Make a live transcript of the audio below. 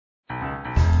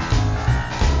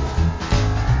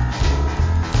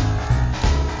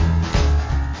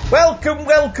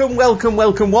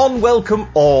Welcome one, welcome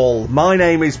all. My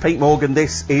name is Pete Morgan.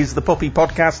 This is the Puppy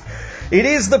Podcast. It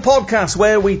is the podcast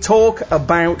where we talk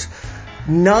about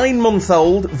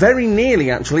 9-month-old, very nearly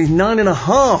actually,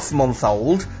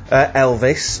 9.5-month-old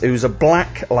Elvis, who's a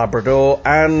black Labrador,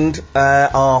 and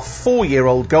our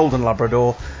 4-year-old Golden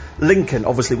Labrador, Lincoln.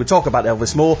 Obviously, we talk about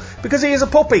Elvis more because he is a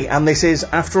puppy, and this is,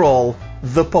 after all,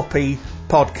 the Puppy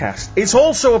Podcast. It's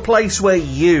also a place where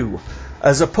you,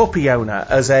 as a puppy owner,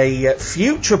 as a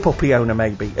future puppy owner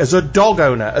maybe, as a dog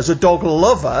owner, as a dog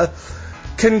lover,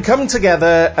 can come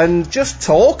together and just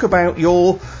talk about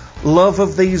your love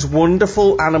of these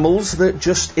wonderful animals that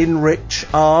just enrich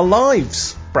our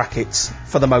lives, brackets,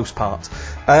 for the most part.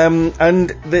 And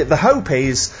the hope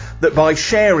is that by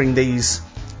sharing these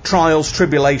trials,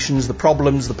 tribulations, the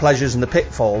problems, the pleasures and the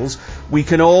pitfalls, we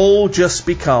can all just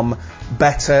become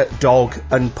better dog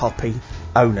and puppy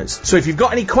owners. So if you've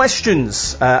got any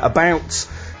questions about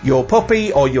your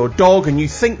puppy or your dog and you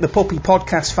think the Puppy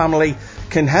Podcast family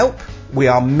can help, we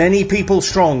are many people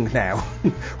strong now.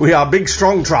 We are a big,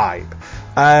 strong tribe.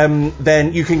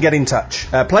 Then you can get in touch.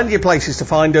 Plenty of places to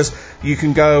find us. You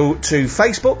can go to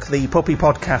Facebook, the Puppy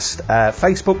Podcast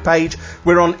Facebook page.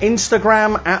 We're on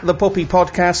Instagram at the Puppy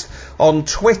Podcast, on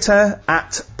Twitter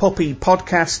at Puppy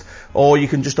Podcast, or you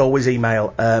can just always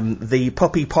email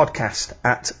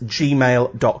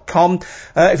thepuppypodcast@gmail.com.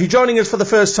 If you're joining us for the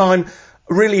first time,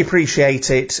 really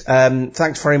appreciate it.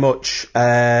 Thanks very much.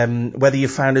 Whether you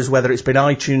found us, whether it's been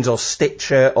iTunes or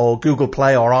Stitcher or Google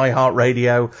Play or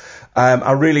iHeartRadio,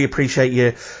 I really appreciate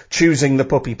you choosing the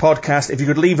Puppy Podcast. If you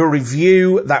could leave a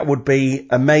review, that would be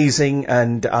amazing.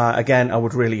 And again, I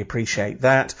would really appreciate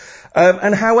that.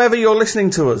 And however you're listening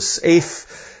to us,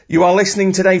 if you are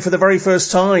listening today for the very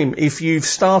first time, if you've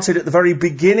started at the very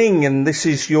beginning and this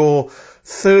is your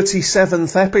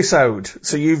 37th episode,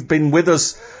 so you've been with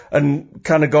us and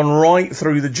kind of gone right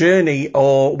through the journey,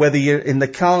 or whether you're in the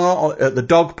car or at the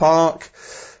dog park,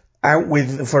 out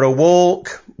for a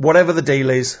walk, whatever the deal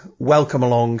is, welcome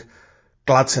along.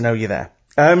 Glad to know you're there.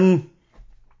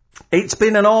 It's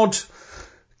been an odd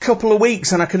couple of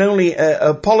weeks and I can only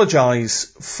apologise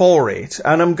for it.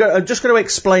 And I'm just going to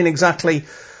explain exactly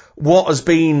what has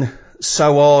been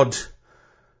so odd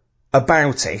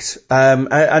about it.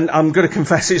 And I'm going to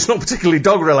confess it's not particularly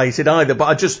dog related either,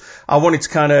 but I wanted to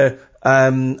kind of,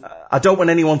 I don't want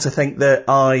anyone to think that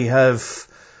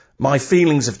my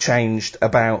feelings have changed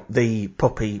about the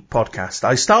Puppy Podcast.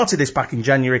 I started this back in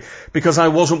January because I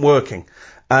wasn't working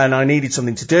and I needed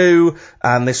something to do,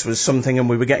 and this was something, and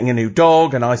we were getting a new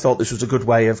dog, and I thought this was a good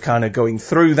way of kind of going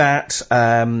through that,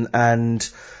 and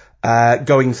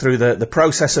going through the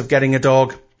process of getting a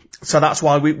dog. So that's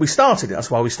why we started it.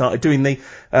 That's why we started doing the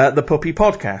Puppy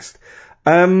Podcast.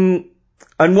 And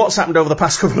what's happened over the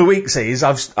past couple of weeks is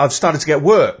I've started to get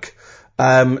work.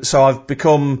 So I've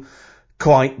become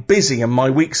quite busy and my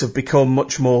weeks have become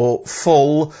much more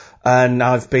full, and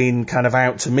I've been kind of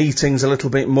out to meetings a little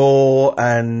bit more,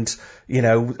 and, you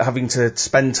know, having to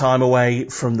spend time away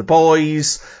from the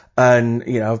boys, and,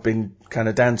 you know, I've been kind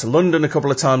of down to London a couple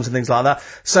of times and things like that.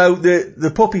 So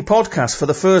the Puppy Podcast, for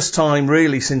the first time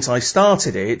really since I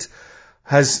started it,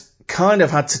 has kind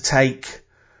of had to take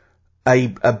a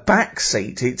back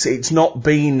seat. It's not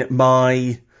been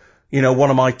my, you know,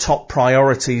 one of my top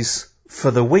priorities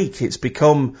for the week. It's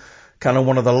become kind of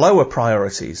one of the lower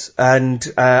priorities, and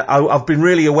I've been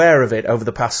really aware of it over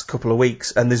the past couple of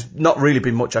weeks, and there's not really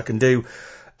been much I can do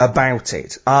about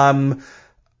it. I'm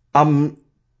going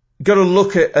to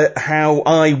look at how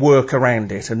I work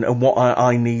around it and what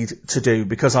I need to do,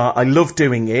 because I love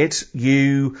doing it.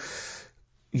 You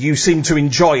seem to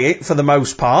enjoy it for the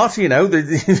most part, you know,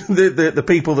 the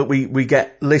people that we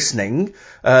get listening,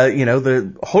 you know,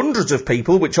 the hundreds of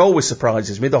people, which always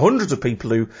surprises me, the hundreds of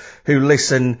people who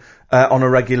listen, on a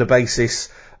regular basis.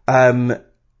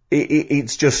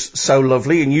 It's just so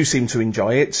lovely, and you seem to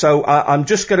enjoy it. So I'm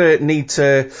just going to need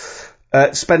to,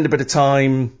 spend a bit of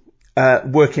time,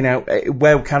 working out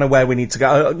where we need to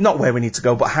go, not where we need to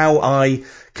go, but how I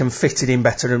can fit it in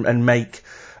better and make,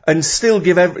 and still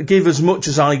give as much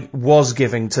as I was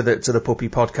giving to the Puppy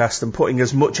Podcast, and putting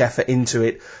as much effort into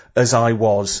it as I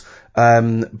was.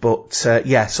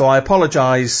 Yeah, so I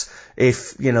apologise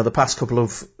if, you know, the past couple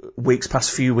of weeks,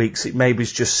 past few weeks, it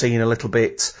maybe's just seen a little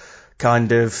bit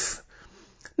kind of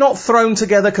not thrown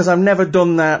together, because I've never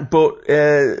done that, but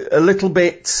a little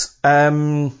bit,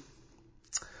 I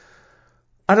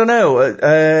don't know,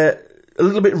 a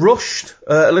little bit rushed,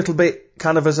 a little bit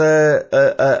kind of as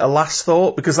a last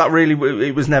thought, because that really,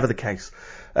 it was never the case,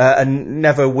 and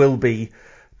never will be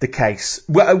the case.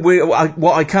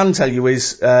 What I can tell you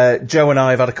is, Joe and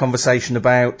I have had a conversation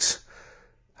about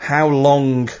how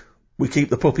long we keep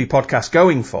the Puppy Podcast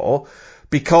going for,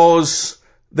 because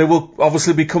there will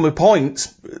obviously become a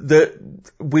point that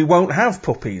we won't have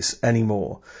puppies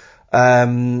anymore.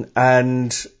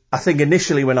 And I think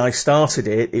initially when I started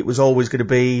it, it was always going to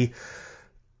be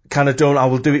kind of done, I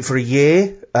will do it for a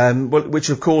year, which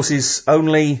of course is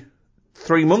only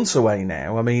 3 months away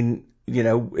now. I mean,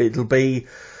 it'll be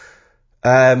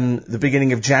the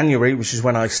beginning of January, which is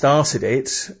when I started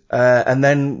it, and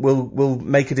then we'll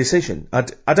make a decision.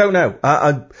 I don't know.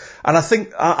 And I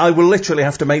think I will literally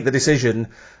have to make the decision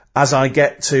as I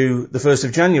get to the 1st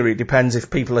of January. It depends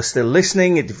if people are still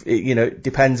listening. It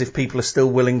depends if people are still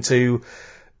willing to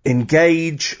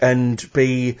engage and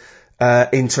be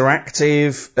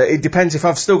interactive. It depends if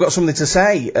I've still got something to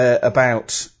say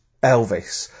about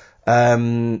Elvis.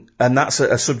 And that's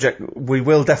a subject we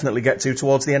will definitely get to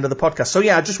towards the end of the podcast. So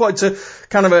yeah, I just wanted to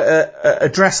kind of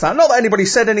address that. Not that anybody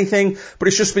said anything, but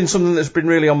it's just been something that's been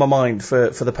really on my mind for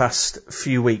the past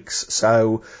few weeks.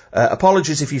 So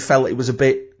apologies if you felt it was a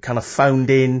bit kind of phoned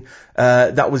in.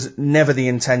 That was never the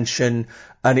intention,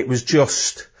 and it was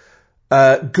just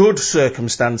good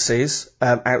circumstances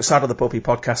outside of the Puppy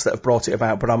Podcast that have brought it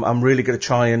about. But I'm really going to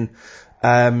try and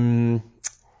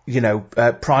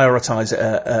prioritize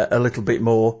it a little bit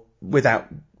more without,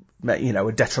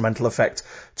 a detrimental effect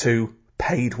to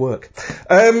paid work.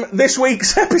 This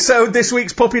week's episode, this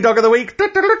week's Puppy Dog of the Week.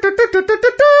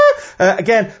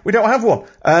 Again, we don't have one.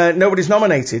 Nobody's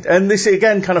nominated. And this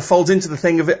again kind of folds into the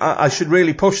thing of it. I should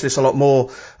really push this a lot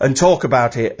more and talk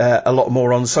about it a lot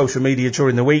more on social media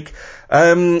during the week.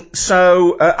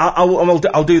 So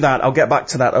I'll do that. I'll get back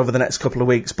to that over the next couple of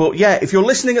weeks. But yeah, if you're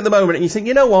listening at the moment and you think,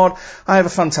 you know what, I have a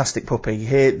fantastic puppy.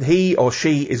 He or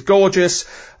she is gorgeous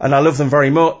and I love them very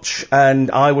much, and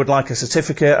I would like a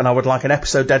certificate, and I would like an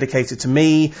episode dedicated to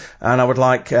me, and I would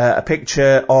like a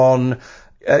picture on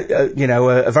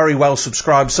a very well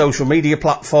subscribed social media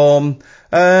platform.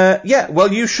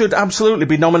 Well, you should absolutely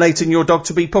be nominating your dog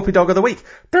to be Puppy Dog of the Week.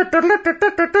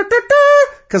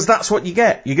 Because that's what you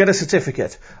get. You get a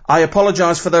certificate. I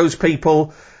apologise for those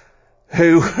people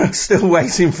who are still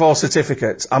waiting for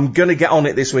certificates. I'm going to get on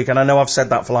it this week, and I know I've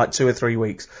said that for like 2 or 3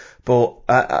 weeks, but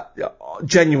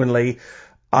genuinely,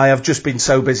 I have just been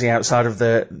so busy outside of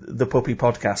the Puppy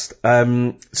Podcast.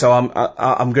 So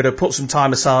I'm going to put some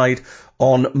time aside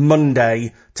on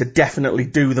Monday to definitely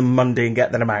do them Monday and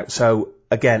get them out. So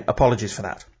again, apologies for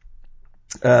that.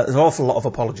 There's an awful lot of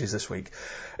apologies this week.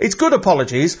 It's good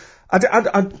apologies.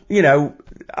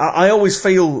 I always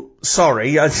feel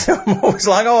sorry. I'm always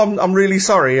like, I'm really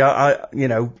sorry.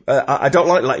 I don't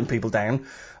like letting people down.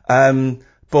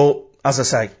 But as I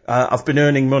say, I've been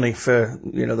earning money for,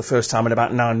 the first time in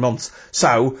about 9 months.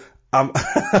 So,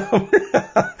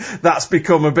 that's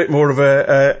become a bit more of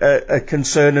a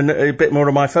concern and a bit more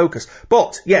of my focus.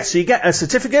 But yes, so you get a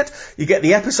certificate, you get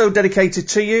the episode dedicated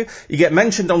to you, you get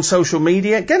mentioned on social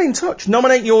media. Get in touch,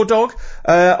 nominate your dog,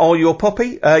 or your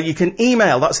puppy. You can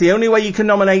email. That's the only way you can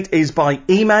nominate, is by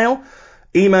email.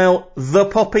 Email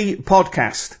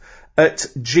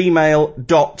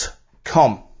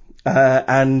thepuppypodcast@gmail.com. Get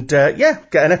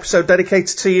an episode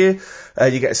dedicated to you.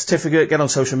 You get a certificate, get on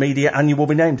social media, and you will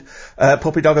be named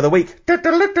Puppy Dog of the Week.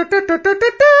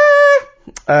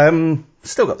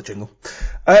 Still got the jingle.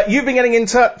 You've been getting in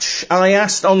touch. I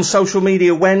asked on social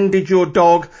media, when did your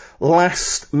dog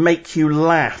last make you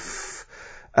laugh?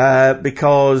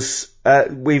 Because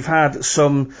we've had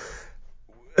some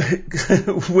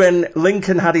when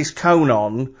Lincoln had his cone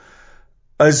on.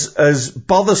 As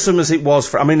bothersome as it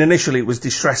was initially it was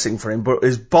distressing for him, but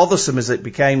as bothersome as it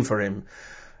became for him,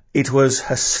 it was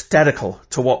hysterical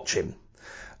to watch him.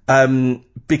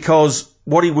 Because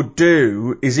what he would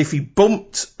do is, if he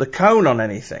bumped the cone on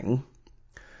anything,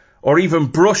 or even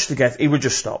brushed against, he would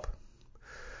just stop.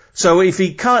 So if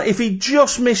he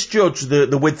just misjudged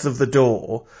the width of the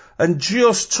door and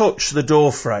just touched the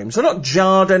door frame, so not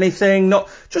jarred anything, not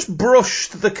just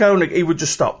brushed the cone, he would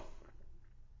just stop.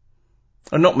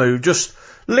 And not move, just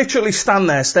literally stand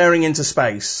there staring into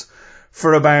space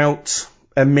for about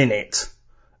a minute,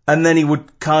 and then he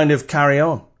would kind of carry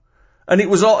on. And it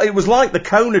was like the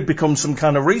cone had become some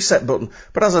kind of reset button.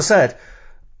 But as I said,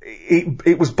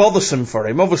 it was bothersome for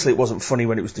him. Obviously it wasn't funny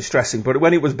when it was distressing, but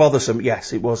when it was bothersome,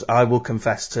 yes, it was. I will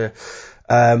confess to,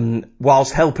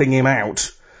 whilst helping him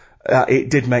out, it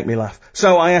did make me laugh.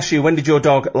 So I asked you, when did your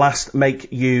dog last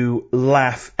make you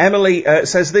laugh? Emily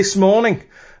says this morning,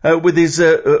 with his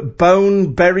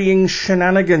bone-burying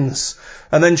shenanigans.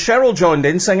 And then Cheryl joined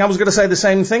in saying, I was going to say the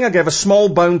same thing. I gave a small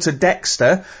bone to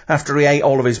Dexter after he ate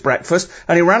all of his breakfast,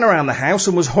 and he ran around the house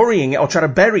and was hurrying it or trying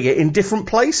to bury it in different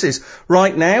places.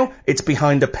 Right now, it's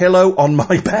behind a pillow on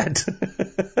my bed.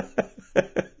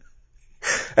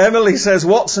 Emily says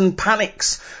Watson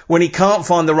panics when he can't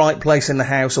find the right place in the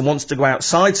house and wants to go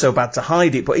outside so bad to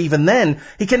hide it, but even then,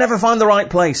 he can never find the right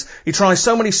place. He tries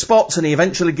so many spots and he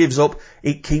eventually gives up.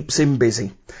 It keeps him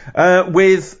busy.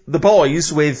 With the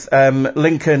boys, with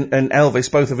Lincoln and Elvis,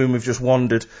 both of whom have just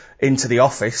wandered into the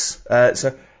office.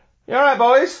 So, you alright,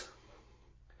 boys?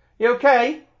 You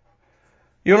okay?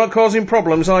 You're not causing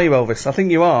problems, are you, Elvis? I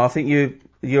think you are. I think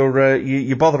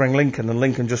you're bothering Lincoln, and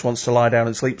Lincoln just wants to lie down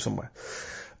and sleep somewhere.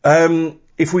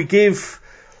 If we give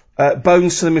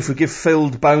bones to them, if we give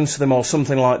filled bones to them or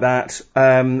something like that,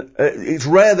 it's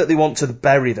rare that they want to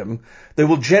bury them. They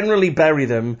will generally bury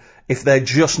them if they're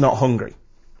just not hungry,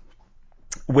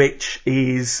 which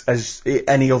is, as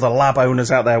any other lab owners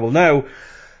out there will know,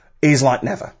 is like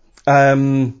never.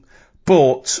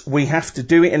 But we have to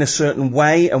do it in a certain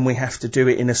way, and we have to do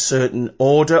it in a certain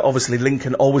order. Obviously,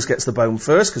 Lincoln always gets the bone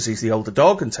first because he's the older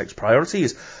dog and takes priority.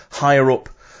 He's higher up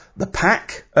the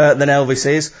pack than Elvis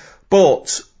is.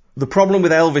 But the problem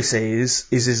with Elvis is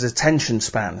his attention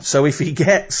span. So if he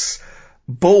gets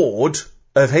bored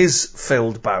of his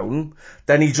filled bone,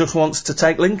 then he just wants to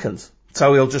take Lincoln's.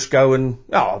 So he'll just go and,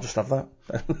 I'll just have that.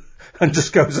 And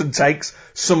just goes and takes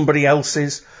somebody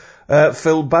else's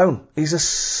filled bone. He's a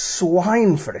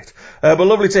swine for it. But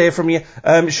lovely to hear from you.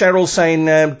 Cheryl saying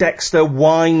Dexter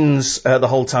whines the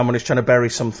whole time when he's trying to bury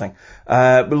something.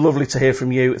 But lovely to hear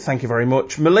from you. Thank you very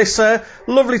much. Melissa,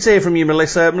 lovely to hear from you,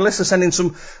 Melissa. Melissa sending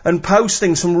some and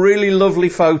posting some really lovely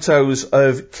photos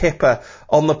of Kipper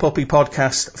on the Puppy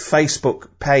Podcast Facebook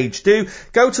page. Do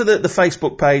go to the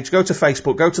Facebook page, go to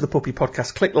Facebook, go to the Puppy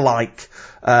Podcast, click like,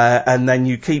 and then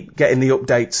you keep getting the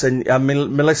updates. And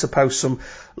Melissa posts some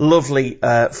lovely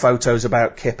photos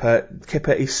about Kipper.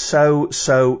 Kipper is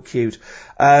so cute.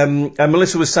 And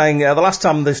Melissa was saying the last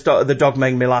time the dog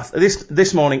made me laugh,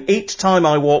 this morning, each time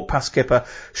I walked past Kipper,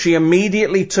 she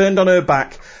immediately turned on her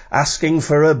back asking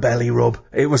for a belly rub.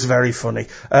 It was very funny.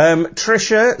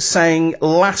 Tricia saying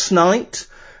last night,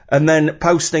 and then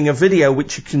posting a video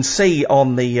which you can see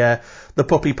on the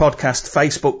Puppy Podcast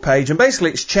Facebook page. And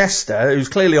basically it's Chester, who's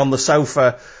clearly on the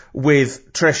sofa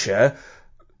with Tricia,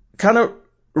 kind of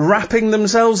wrapping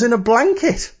themselves in a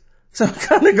blanket. So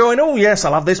kind of going, oh yes,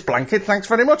 I'll have this blanket, thanks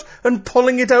very much, and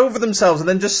pulling it over themselves and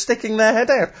then just sticking their head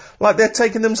out like they're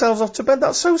taking themselves off to bed.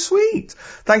 That's so sweet.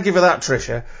 Thank you for that,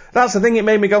 Tricia. That's the thing, it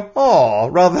made me go, oh,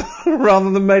 rather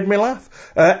than made me laugh.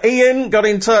 Ian got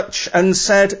in touch and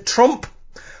said, Trump.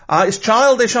 It's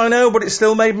childish, I know, but it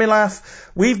still made me laugh.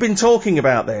 We've been talking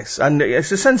about this, and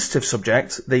it's a sensitive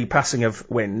subject, the passing of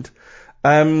Wind,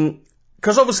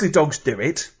 because obviously dogs do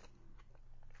it,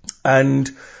 and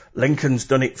Lincoln's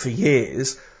done it for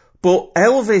years, but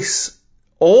Elvis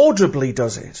audibly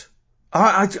does it.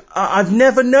 I've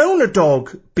never known a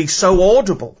dog be so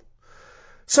audible.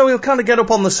 So he'll kind of get up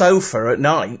on the sofa at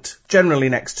night, generally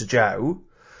next to Joe,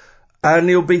 and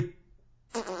he'll be...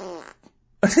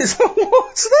 And it's like,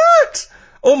 what's that?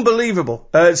 Unbelievable.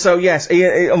 So yes,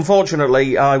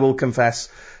 unfortunately, I will confess,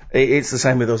 it's the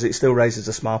same with us. It still raises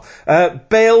a smile.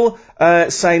 Bill,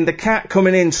 saying the cat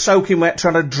coming in soaking wet,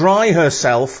 trying to dry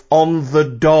herself on the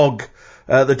dog.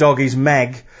 The dog is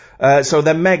Meg. So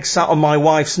then Meg sat on my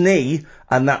wife's knee,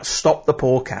 and that stopped the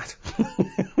poor cat.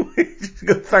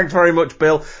 Thanks very much,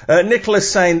 Bill.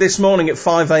 Nicholas saying this morning at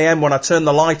 5 a.m. when I turned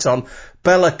the light on,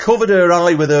 Bella covered her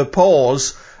eye with her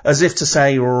paws as if to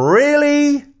say,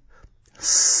 really?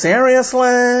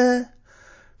 Seriously?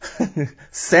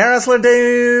 Seriously,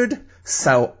 dude?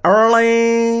 So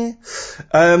early?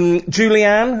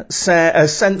 Julianne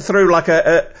sent through like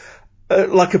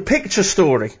a picture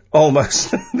story,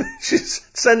 almost. She's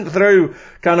sent through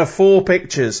kind of 4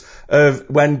 pictures of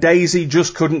when Daisy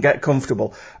just couldn't get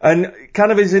comfortable. And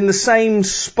kind of is in the same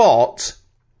spot,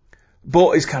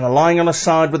 but is kind of lying on her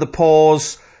side with the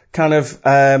paws kind of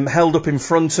held up in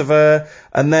front of her.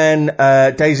 And then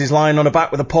Daisy's lying on her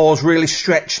back with the paws really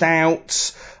stretched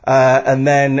out. And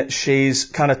then she's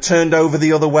kind of turned over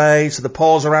the other way, so the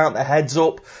paws are out, the head's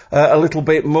up a little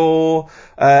bit more.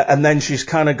 And then she's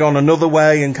kind of gone another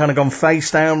way and kind of gone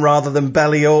face down rather than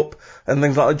belly up and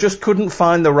things like that. I just couldn't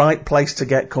find the right place to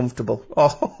get comfortable.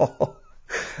 Oh.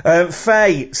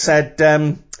 Faye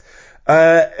said,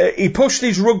 he pushed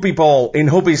his rugby ball in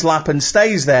hubby's lap and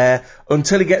stays there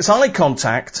until he gets eye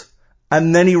contact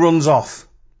and then he runs off.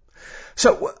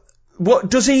 So what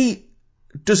does he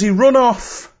run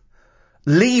off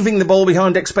leaving the ball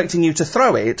behind expecting you to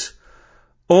throw it,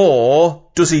 Or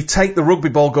does he take the rugby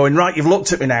ball going, right, you've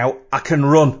looked at me now, I can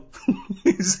run?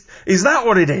 Is that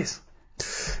what it is?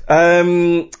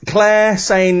 Claire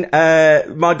saying,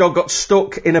 my dog got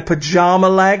stuck in a pyjama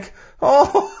leg.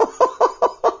 Oh,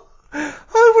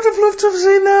 I would have loved to have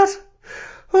seen that.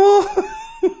 Oh.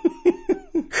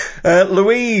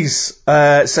 Louise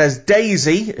says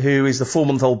Daisy, who is the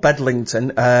 4-month-old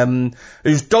Bedlington,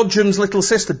 who's Dodgem's little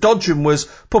sister. Dodgem was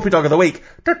Puppy Dog of the Week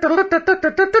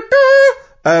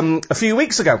a few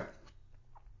weeks ago.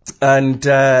 And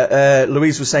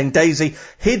Louise was saying Daisy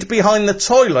hid behind the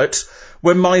toilet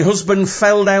when my husband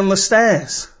fell down the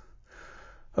stairs.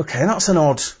 Okay, that's an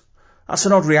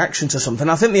odd reaction to something.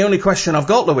 I think the only question I've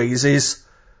got, Louise, is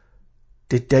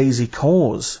did Daisy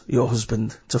cause your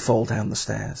husband to fall down the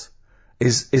stairs?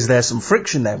 Is there some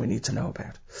friction there we need to know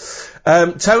about?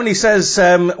 Tony says,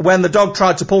 when the dog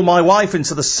tried to pull my wife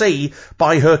into the sea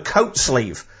by her coat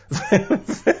sleeve.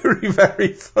 Very,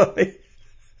 very funny.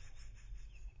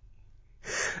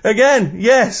 Again,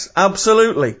 yes,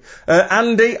 absolutely.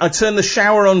 Andy, I turned the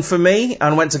shower on for me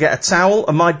and went to get a towel,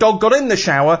 and my dog got in the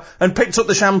shower and picked up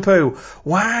the shampoo.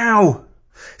 Wow.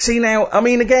 See now, I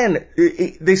mean, again,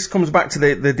 this comes back to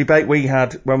the debate we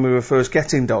had when we were first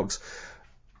getting dogs.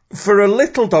 For a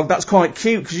little dog, that's quite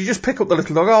cute, because you just pick up the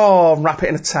little dog, wrap it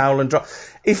in a towel and drop.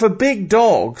 If a big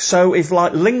dog, so if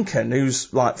like Lincoln,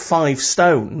 who's like 5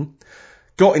 stone,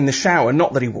 got in the shower,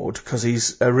 not that he would, because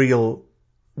he's a real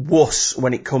wuss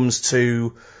when it comes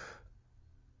to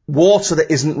water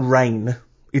that isn't rain.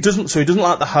 He doesn't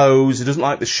like the hose, he doesn't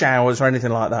like the showers or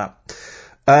anything like that.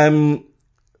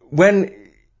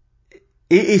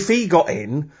 If he got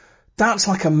in, that's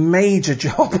like a major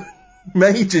job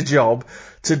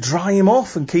to dry him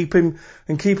off and keep him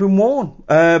warm.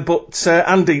 But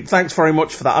Andy, thanks very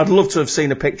much for that. I'd love to have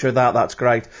seen a picture of that. That's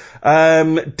great.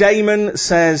 Damon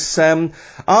says,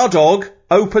 our dog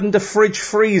opened the fridge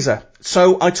freezer.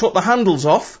 So I took the handles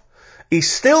off. He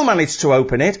still managed to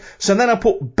open it. So then I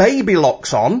put baby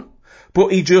locks on,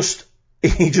 but he just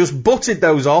butted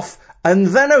those off and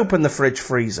then opened the fridge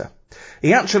freezer.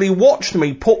 He actually watched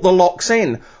me put the locks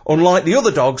in, unlike the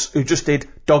other dogs who just did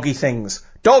doggy things.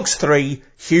 Dogs 3,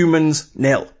 humans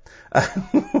 0.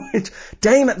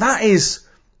 Damon,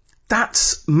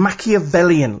 that's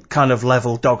Machiavellian kind of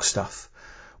level dog stuff,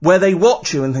 where they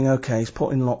watch you and think, okay, he's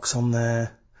putting locks on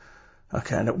there.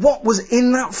 Okay, and what was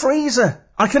in that freezer?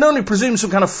 I can only presume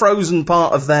some kind of frozen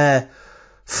part of their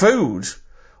food,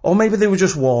 or maybe they were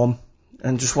just warm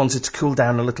and just wanted to cool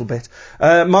down a little bit.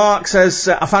 Mark says,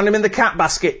 I found him in the cat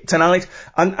basket tonight.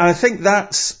 And I think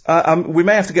that's, we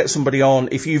may have to get somebody on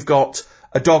if you've got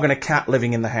a dog and a cat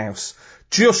living in the house.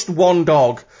 Just one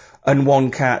dog and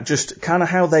one cat, just kind of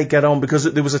how they get on. Because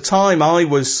there was a time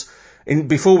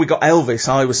before we got Elvis,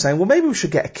 I was saying, well, maybe we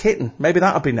should get a kitten. Maybe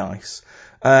that would be nice.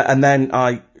 And then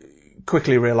I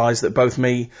quickly realised that both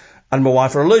me and my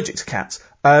wife are allergic to cats.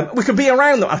 We could be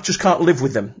around them, I just can't live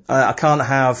with them. I can't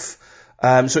have,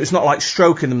 so it's not like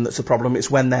stroking them that's a problem, it's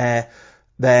when their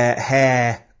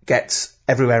hair gets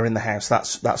everywhere in the house.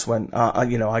 That's when,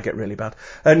 I get really bad.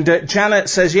 And Janet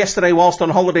says, yesterday whilst on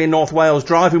holiday in North Wales,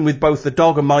 driving with both the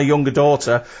dog and my younger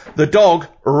daughter, the dog,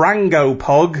 Rango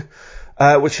Pug,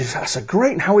 that's a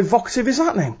great, how evocative is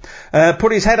that name?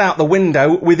 Put his head out the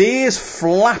window with ears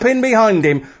flapping behind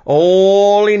him.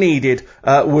 All he needed,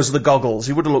 was the goggles.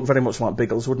 He would have looked very much like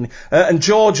Biggles, wouldn't he? And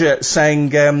Georgia saying,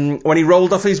 when he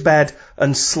rolled off his bed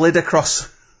and slid across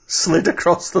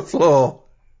the floor.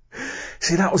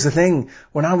 See, that was the thing.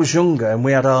 When I was younger and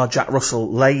we had our Jack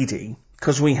Russell Lady,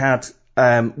 because we had,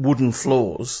 wooden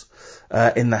floors,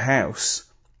 in the house,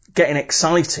 getting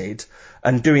excited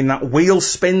and doing that wheel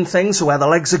spin thing, so where the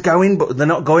legs are going, but they're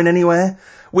not going anywhere,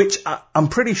 which I'm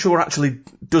pretty sure actually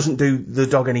doesn't do the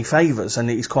dog any favours, and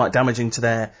it's quite damaging to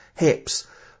their hips.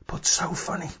 But so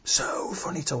funny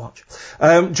to watch.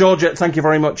 Georgia, thank you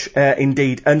very much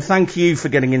indeed, and thank you for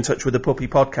getting in touch with the Puppy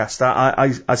Podcast.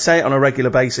 I say it on a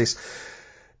regular basis.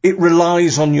 It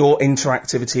relies on your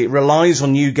interactivity. It relies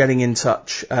on you getting in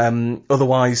touch.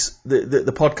 Otherwise,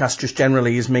 the podcast just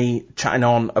generally is me chatting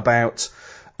on about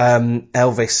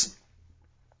Elvis,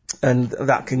 and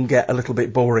that can get a little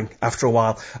bit boring after a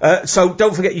while. So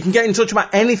don't forget, you can get in touch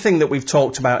about anything that we've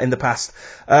talked about in the past.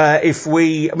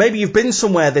 Maybe you've been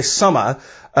somewhere this summer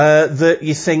that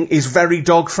you think is very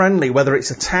dog friendly, whether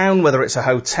it's a town, whether it's a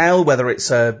hotel, whether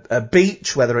it's a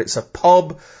beach, whether it's a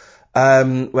pub,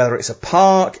 whether it's a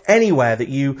park, anywhere that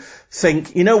you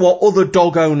think, you know what, other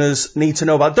dog owners need to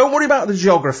know about. Don't worry about the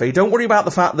geography. Don't worry about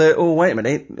the fact that, oh, wait a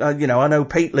minute, I know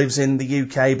Pete lives in the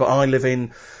UK, but I live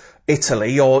in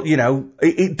Italy, or,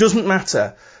 it doesn't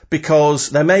matter. because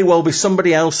there may well be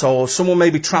somebody else, or someone may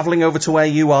be travelling over to where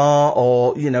you are,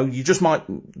 or,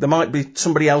 there might be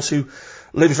somebody else who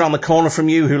lives around the corner from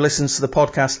you who listens to the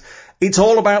podcast. It's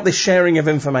all about this sharing of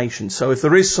information. So if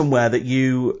there is somewhere that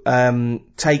you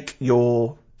take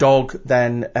your dog,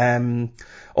 then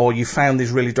or you found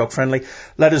is really dog friendly,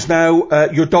 let us know.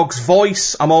 Your dog's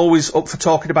voice, I'm always up for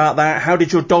talking about that. How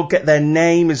did your dog get their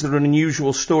name? Is there an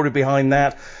unusual story behind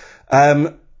that?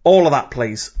 All of that,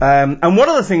 please. And one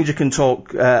of the things you can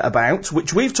talk about,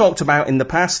 which we've talked about in the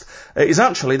past, is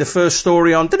actually the first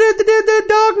story on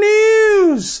Dog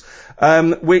News,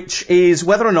 which is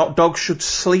whether or not dogs should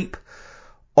sleep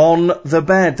on the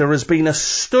bed. There has been a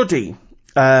study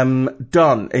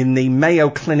done in the Mayo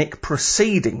Clinic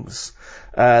proceedings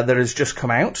that has just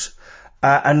come out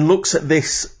and looks at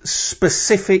this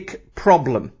specific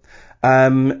problem.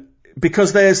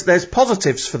 Because there's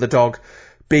positives for the dog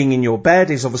being in your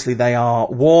bed. Is obviously they are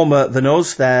warmer than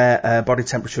us. Their body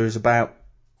temperature is about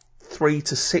 3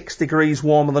 to 6 degrees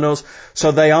warmer than us.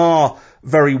 So they are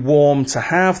very warm to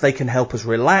have. They can help us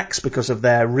relax because of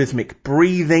their rhythmic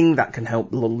breathing. That can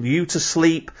help lull you to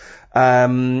sleep.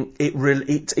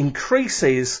 It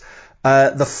increases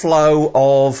the flow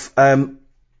of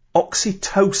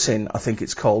oxytocin, I think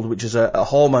it's called, which is a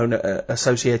hormone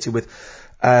associated with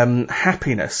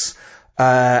happiness.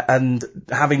 And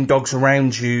having dogs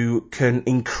around you can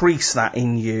increase that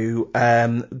in you.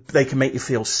 They can make you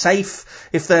feel safe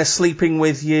if they're sleeping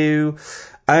with you.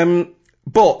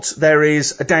 But there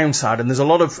is a downside, and there's a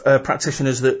lot of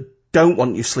practitioners that don't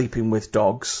want you sleeping with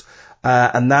dogs.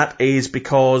 And that is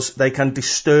because they can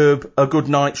disturb a good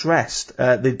night's rest.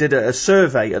 They did a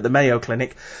survey at the Mayo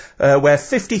Clinic where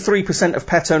 53% of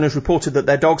pet owners reported that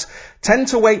their dogs tend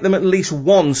to wake them at least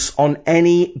once on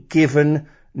any given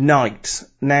night.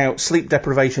 Now, sleep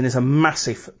deprivation is a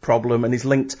massive problem and is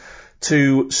linked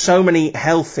to so many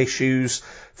health issues,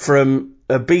 from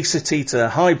obesity to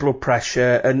high blood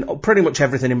pressure and pretty much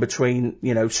everything in between,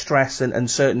 stress and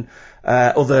certain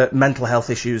other mental health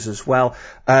issues as well.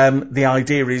 The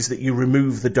idea is that you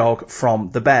remove the dog from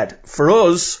the bed. For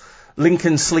us,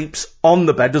 Lincoln sleeps on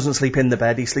the bed, doesn't sleep in the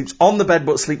bed. He sleeps on the bed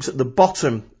but sleeps at the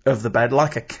bottom of the bed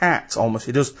like a cat almost.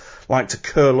 He does like to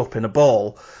curl up in a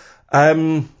ball.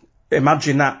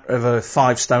 Imagine that of a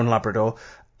 5-stone Labrador.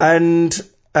 And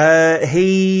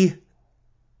he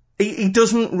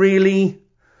doesn't really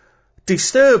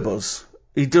disturb us.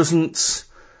 He doesn't,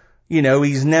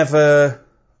 he's never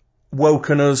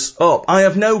woken us up. I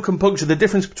have no compunction. The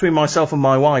difference between myself and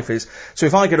my wife is, so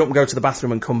if I get up and go to the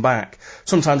bathroom and come back,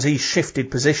 sometimes he's shifted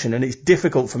position and it's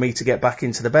difficult for me to get back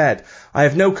into the bed. I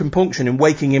have no compunction in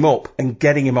waking him up and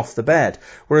getting him off the bed.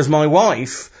 Whereas my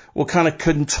wife will kind of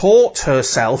contort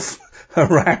herself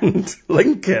around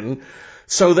Lincoln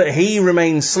so that he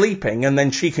remains sleeping and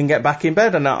then she can get back in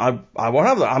bed. And I won't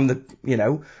have that.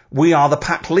 I'm we are the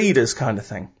pack leaders kind of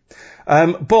thing.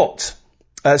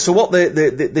 So what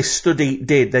this study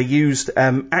did, they used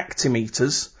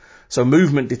actimeters, so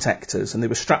movement detectors, and they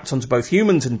were strapped onto both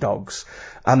humans and dogs.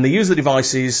 And they used the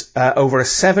devices over a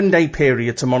 7-day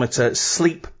period to monitor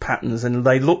sleep patterns, and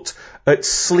they looked at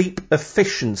sleep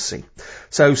efficiency.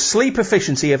 So sleep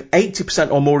efficiency of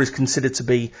 80% or more is considered to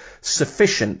be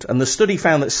sufficient. And the study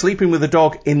found that sleeping with a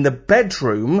dog in the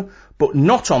bedroom, but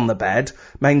not on the bed,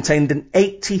 maintained an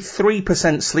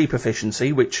 83% sleep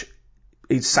efficiency, which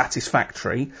is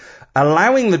satisfactory.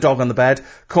 Allowing the dog on the bed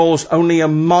caused only a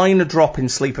minor drop in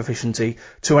sleep efficiency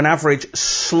to an average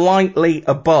slightly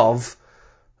above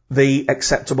the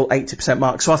acceptable 80%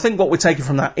 mark. So I think what we're taking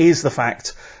from that is the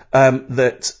fact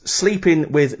that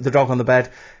sleeping with the dog on the bed,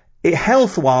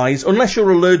 health-wise, unless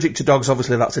you're allergic to dogs,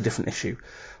 obviously that's a different issue.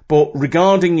 But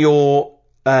regarding your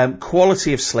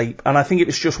quality of sleep, and I think if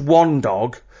it's just one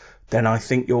dog, then I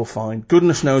think you're fine.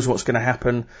 Goodness knows what's going to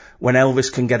happen when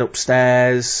Elvis can get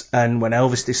upstairs and when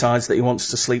Elvis decides that he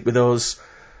wants to sleep with us.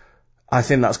 I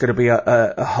think that's going to be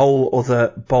a whole other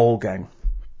ball game.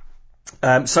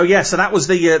 So that was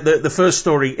the first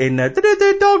story in Dog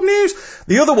News.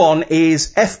 The other one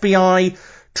is FBI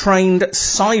trained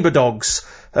cyber dogs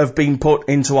have been put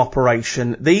into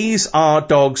operation. These are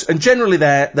dogs, and generally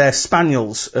they're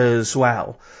spaniels as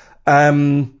well,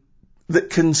 that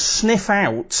can sniff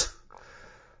out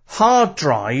hard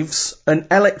drives and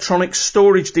electronic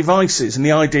storage devices. And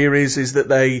the idea is that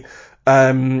they,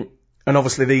 and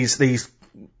obviously these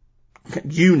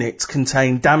unit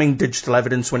contain damning digital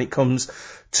evidence when it comes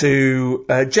to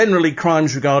generally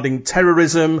crimes regarding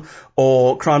terrorism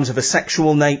or crimes of a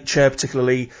sexual nature,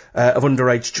 particularly of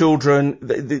underage children.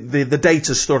 The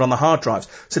data stored on the hard drives.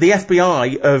 So the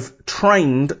FBI have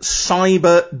trained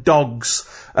cyber dogs,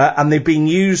 and they've been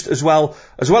used as well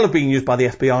as being used by the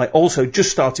FBI, also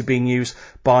just started being used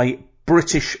by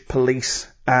British police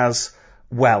as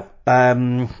well.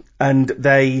 And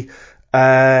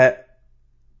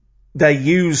they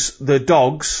use the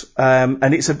dogs,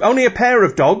 and it's only a pair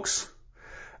of dogs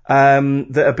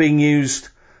that are being used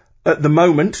at the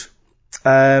moment.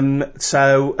 And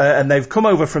they've come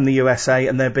over from the USA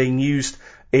and they're being used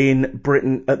in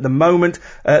Britain at the moment.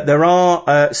 There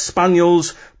are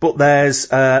Spaniels, but there's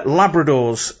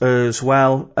Labradors as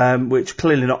well, which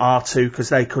clearly not R2 because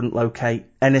they couldn't locate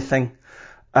anything.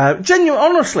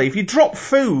 Honestly, if you drop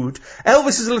food,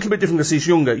 Elvis is a little bit different because he's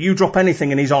younger. You drop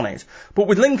anything and he's on it. But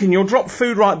with Lincoln, you'll drop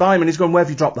food right by him and he's going, where have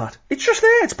you dropped that? It's just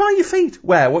there. It's by your feet.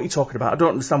 Where? What are you talking about? I don't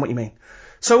understand what you mean.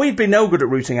 So he'd be no good at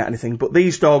rooting out anything, but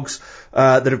these dogs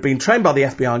that have been trained by the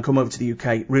FBI and come over to the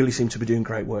UK really seem to be doing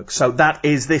great work. So that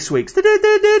is this week's dog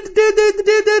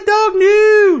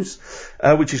news,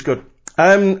 which is good.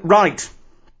 Right.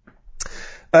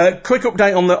 Quick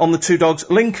update on the two dogs.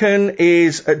 Lincoln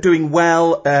is doing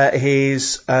well.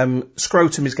 His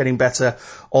scrotum is getting better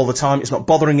all the time. It's not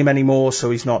bothering him anymore, so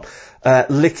he's not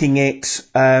licking it.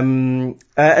 And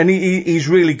he's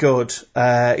really good.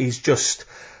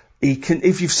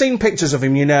 If you've seen pictures of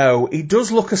him, you know he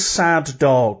does look a sad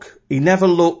dog. He never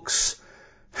looks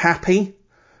happy.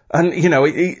 And, you know,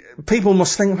 people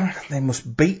must think, they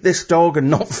must beat this dog and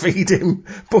not feed him.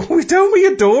 But we don't, we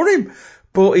adore him.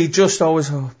 But he just always,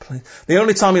 please. The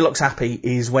only time he looks happy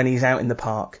is when he's out in the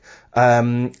park.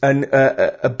 And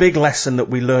a big lesson that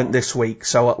we learnt this week,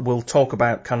 so we'll talk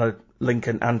about kind of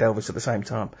Lincoln and Elvis at the same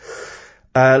time.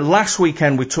 Last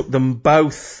weekend we took them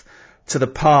both to the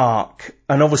park,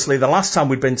 and obviously the last time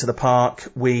we'd been to the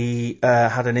park, we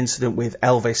had an incident with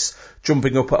Elvis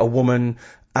jumping up at a woman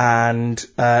and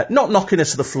not knocking her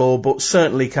to the floor, but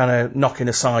certainly kind of knocking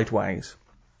her sideways.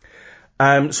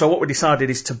 So what we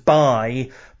decided is to buy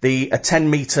a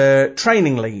 10-meter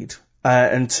training lead,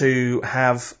 and to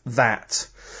have that.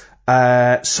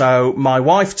 So my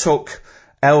wife took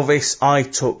Elvis, I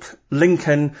took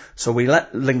Lincoln, so we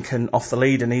let Lincoln off the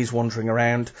lead and he's wandering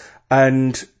around,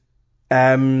 and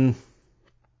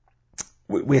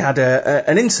we had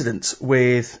an incident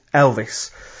with Elvis.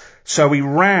 So we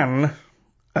ran,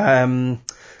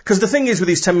 because the thing is with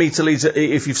these 10-meter leads,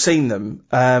 if you've seen them,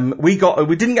 we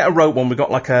didn't get a rope one, we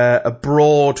got like a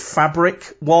broad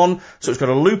fabric one, so it's got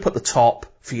a loop at the top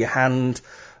for your hand,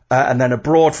 and then a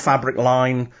broad fabric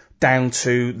line down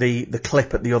to the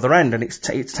clip at the other end, and it's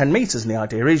 10 meters, and the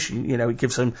idea is, it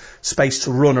gives them space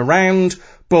to run around,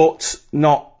 but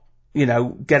not,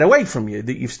 get away from you,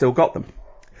 that you've still got them.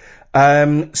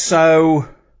 So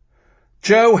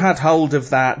Jo had hold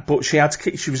of that, but she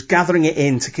was gathering it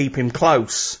in to keep him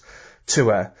close to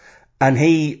her, and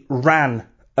he ran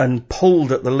and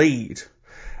pulled at the lead,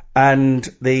 and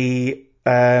the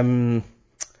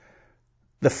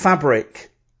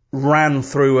fabric ran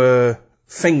through her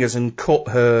fingers and cut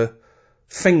her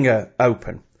finger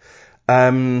open.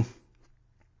 And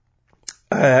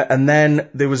then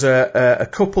there was a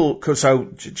couple,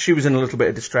 so she was in a little bit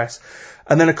of distress,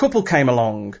 and then a couple came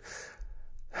along.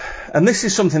 And this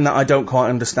is something that I don't quite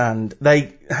understand.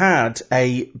 They had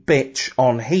a bitch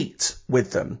on heat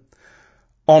with them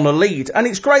on a lead. And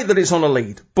it's great that it's on a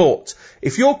lead. But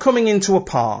if you're coming into a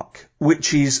park,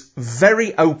 which is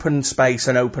very open space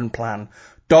and open plan,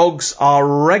 dogs are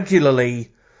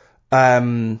regularly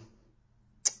off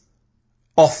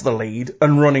the lead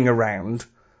and running around.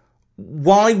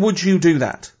 Why would you do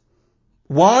that?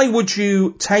 Why would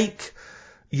you take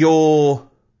your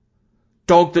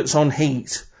dog that's on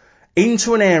heat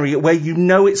into an area where you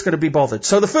know it's going to be bothered?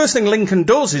 So the first thing Lincoln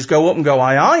does is go up and go,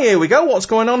 aye, here we go, what's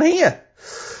going on here?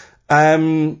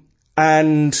 And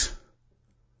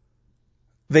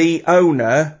the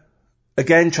owner,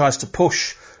 again, tries to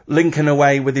push Lincoln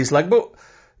away with his leg, but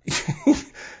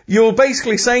you're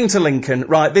basically saying to Lincoln,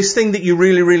 right, this thing that you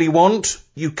really, really want,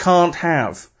 you can't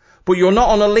have. But you're not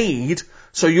on a lead,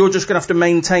 so you're just going to have to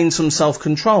maintain some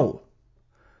self-control.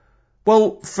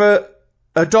 Well, for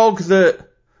a dog that,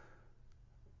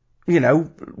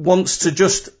 wants to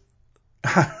just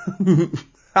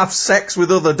have sex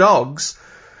with other dogs,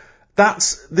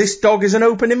 this dog is an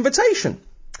open invitation.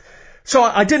 So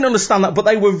I didn't understand that, but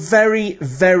they were very,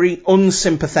 very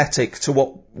unsympathetic to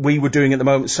what we were doing at the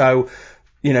moment. So,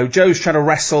 Joe's trying to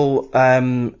wrestle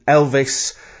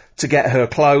Elvis to get her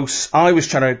close. I was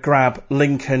trying to grab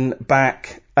Lincoln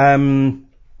back. And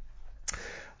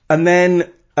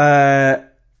then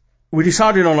we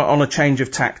decided on a change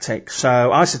of tactics.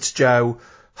 So I said to Joe,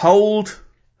 hold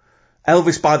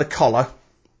Elvis by the collar.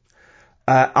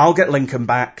 I'll get Lincoln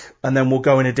back, and then we'll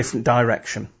go in a different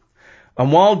direction.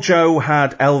 And while Joe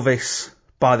had Elvis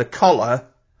by the collar,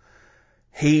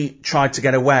 he tried to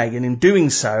get away, and in doing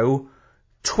so,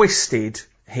 twisted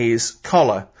his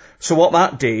collar. So what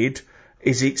that did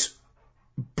is it's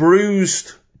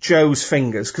bruised Joe's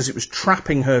fingers because it was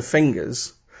trapping her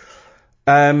fingers.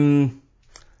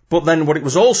 But then what it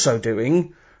was also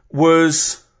doing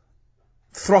was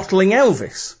throttling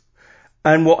Elvis.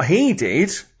 And what he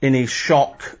did in his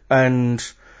shock and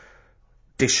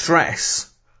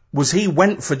distress was he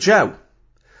went for Joe.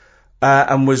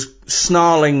 And was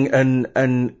snarling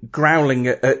and growling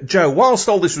at Joe whilst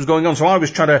all this was going on. So I was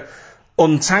trying to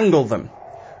untangle them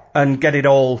and get it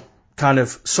all kind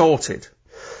of sorted.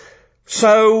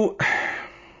 So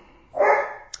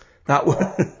that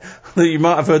you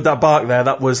might have heard that bark there.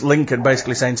 That was Lincoln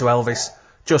basically saying to Elvis,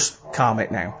 just calm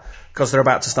it now, because they're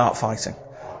about to start fighting.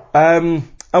 And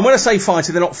when I say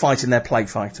fighting, they're not fighting, they're play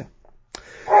fighting.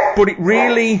 But it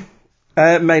really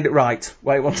made it right.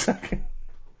 Wait 1 second.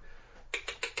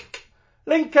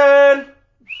 Lincoln!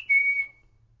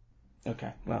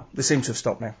 Okay, well, they seem to have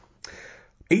stopped now.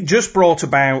 It just brought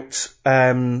about,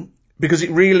 because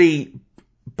it really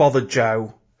bothered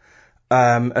Joe,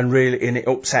 and it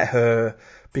upset her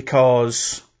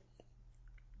because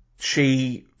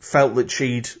she felt that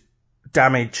she'd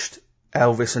damaged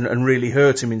Elvis and really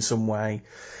hurt him in some way.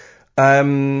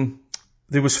 There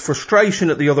was frustration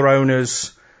at the other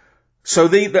owners. So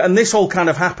and this all kind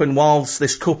of happened whilst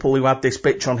this couple who had this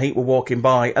bitch on heat were walking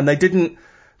by, and they didn't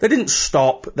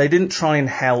stop, they didn't try and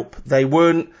help, they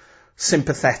weren't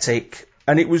sympathetic,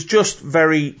 and it was just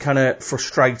very kind of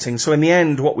frustrating. So in the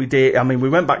end, what we did, we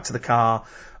went back to the car,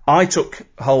 I took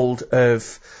hold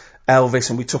of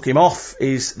Elvis and we took him off the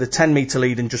 10-metre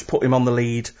lead and just put him on the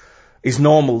lead, his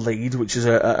normal lead, which is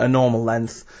a normal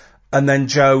length, and then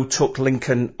Joe took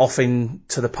Lincoln off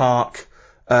into the park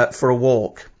for a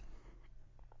walk.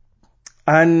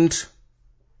 And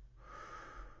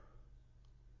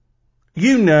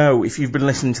you know, if you've been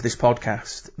listening to this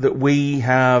podcast, that we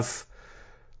have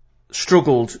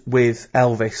struggled with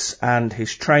Elvis and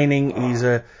his training. He's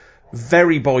a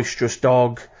very boisterous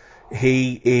dog.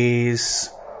 He is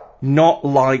not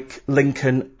like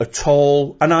Lincoln at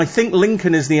all. And I think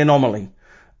Lincoln is the anomaly.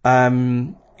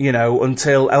 Until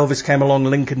Elvis came along,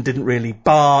 Lincoln didn't really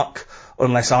bark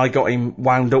unless I got him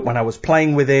wound up when I was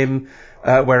playing with him.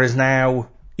 Whereas now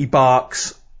he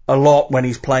barks a lot when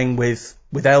he's playing with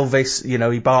Elvis.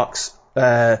 He barks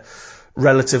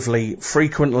relatively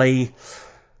frequently.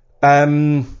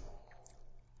 We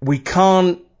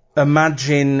can't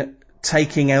imagine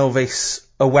taking Elvis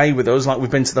away with us, like we've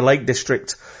been to the Lake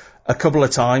District a couple of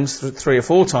times, 3 or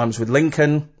 4 times with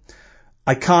Lincoln.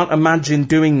 I can't imagine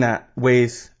doing that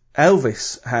with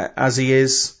Elvis as he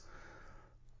is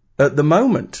at the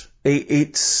moment.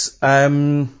 It's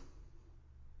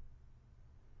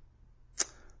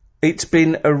it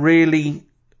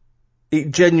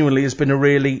genuinely has been a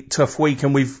really tough week,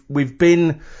 and we've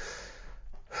been,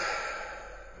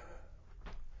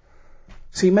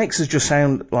 see, it makes us just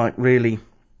sound like really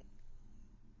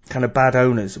kind of bad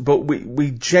owners, but we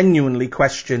genuinely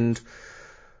questioned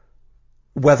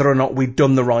whether or not we'd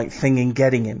done the right thing in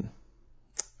getting him,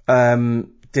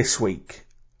 this week.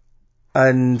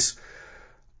 And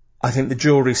I think the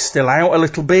jury's still out a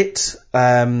little bit.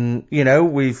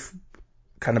 We've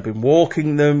kind of been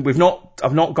walking them.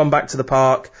 I've not gone back to the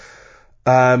park,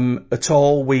 at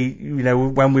all.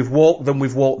 When we've walked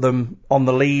them on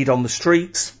the lead on the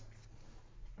streets.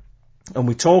 And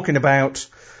we're talking about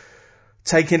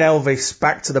taking Elvis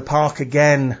back to the park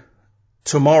again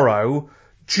tomorrow,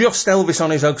 just Elvis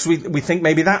on his own, because we think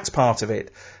maybe that's part of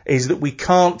it, is that we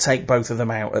can't take both of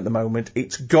them out at the moment.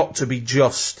 It's got to be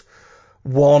just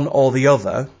one or the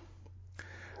other.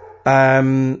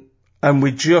 And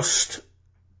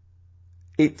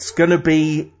it's going to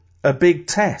be a big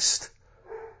test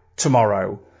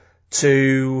tomorrow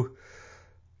to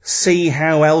see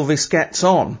how Elvis gets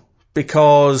on,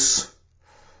 because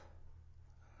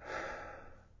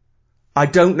I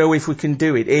don't know if we can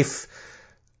do it. If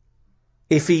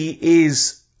he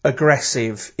is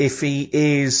aggressive,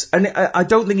 and I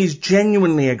don't think he's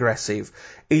genuinely aggressive,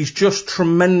 he's just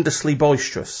tremendously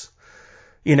boisterous.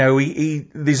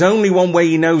 There's only one way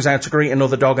he knows how to greet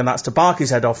another dog, and that's to bark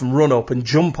his head off and run up and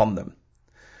jump on them.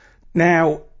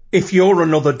 Now, if you're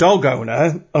another dog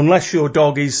owner, unless your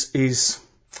dog is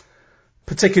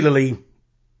particularly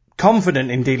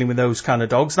confident in dealing with those kind of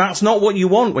dogs. That's not what you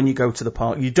want when you go to the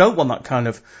park. You don't want that kind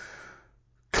of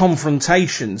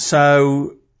confrontation.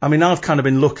 So, I mean, I've kind of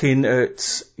been looking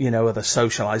at, are there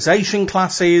socialization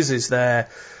classes? Is there,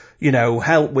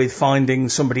 help with finding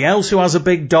somebody else who has a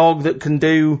big dog that can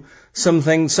do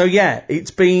something? So yeah,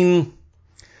 it's been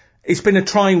a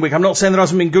trying week. I'm not saying there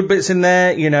hasn't been good bits in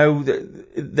there.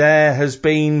 There has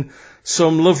been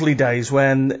some lovely days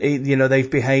when,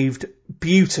 they've behaved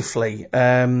beautifully.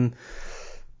 But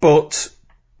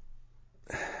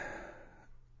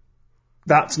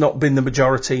that's not been the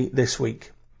majority this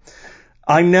week.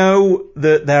 I know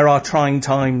that there are trying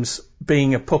times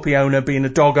being a puppy owner, being a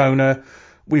dog owner.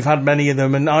 We've had many of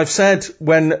them. And I've said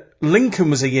when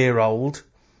Lincoln was a year old,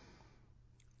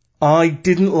 I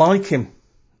didn't like him.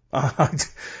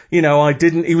 I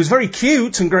didn't, he was very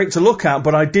cute and great to look at,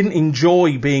 but I didn't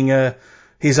enjoy being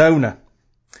his owner.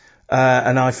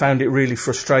 And I found it really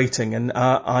frustrating. And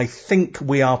I think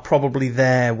we are probably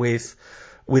there with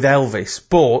Elvis,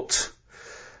 but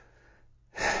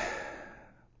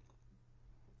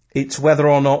it's whether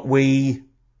or not we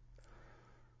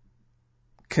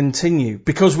continue,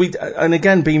 because and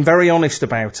again, being very honest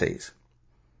about it,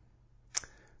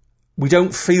 we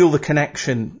don't feel the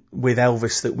connection with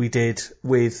Elvis that we did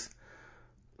with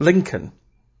Lincoln.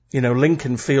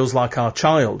 Lincoln feels like our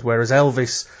child, whereas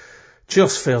Elvis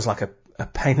just feels like a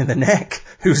pain in the neck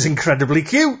who's incredibly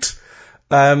cute.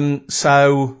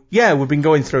 So yeah, we've been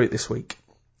going through it this week.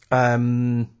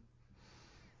 And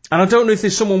I don't know if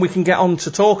there's someone we can get on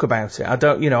to talk about it.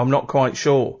 I'm not quite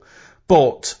sure,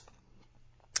 but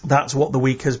that's what the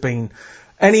week has been.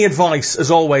 Any advice,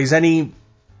 as always, any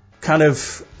kind of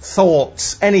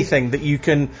thoughts, anything that you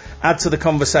can add to the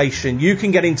conversation, you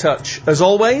can get in touch, as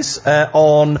always,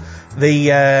 on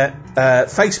the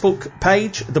Facebook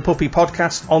page, The Puppy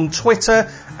Podcast, on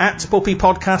Twitter, @Puppy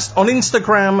Podcast, on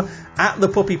Instagram, @The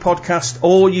Puppy Podcast,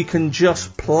 or you can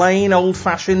just plain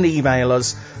old-fashioned email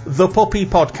us,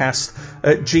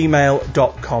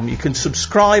 thepuppypodcast@gmail.com. You can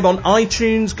subscribe on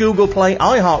iTunes, Google Play,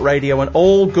 iHeartRadio, and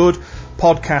all good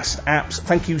podcast apps.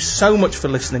 Thank you so much for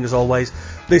listening, as always.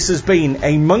 This has been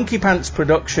a Monkey Pants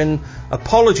production.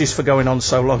 Apologies for going on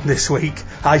so long this week.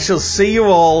 I shall see you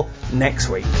all next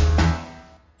week.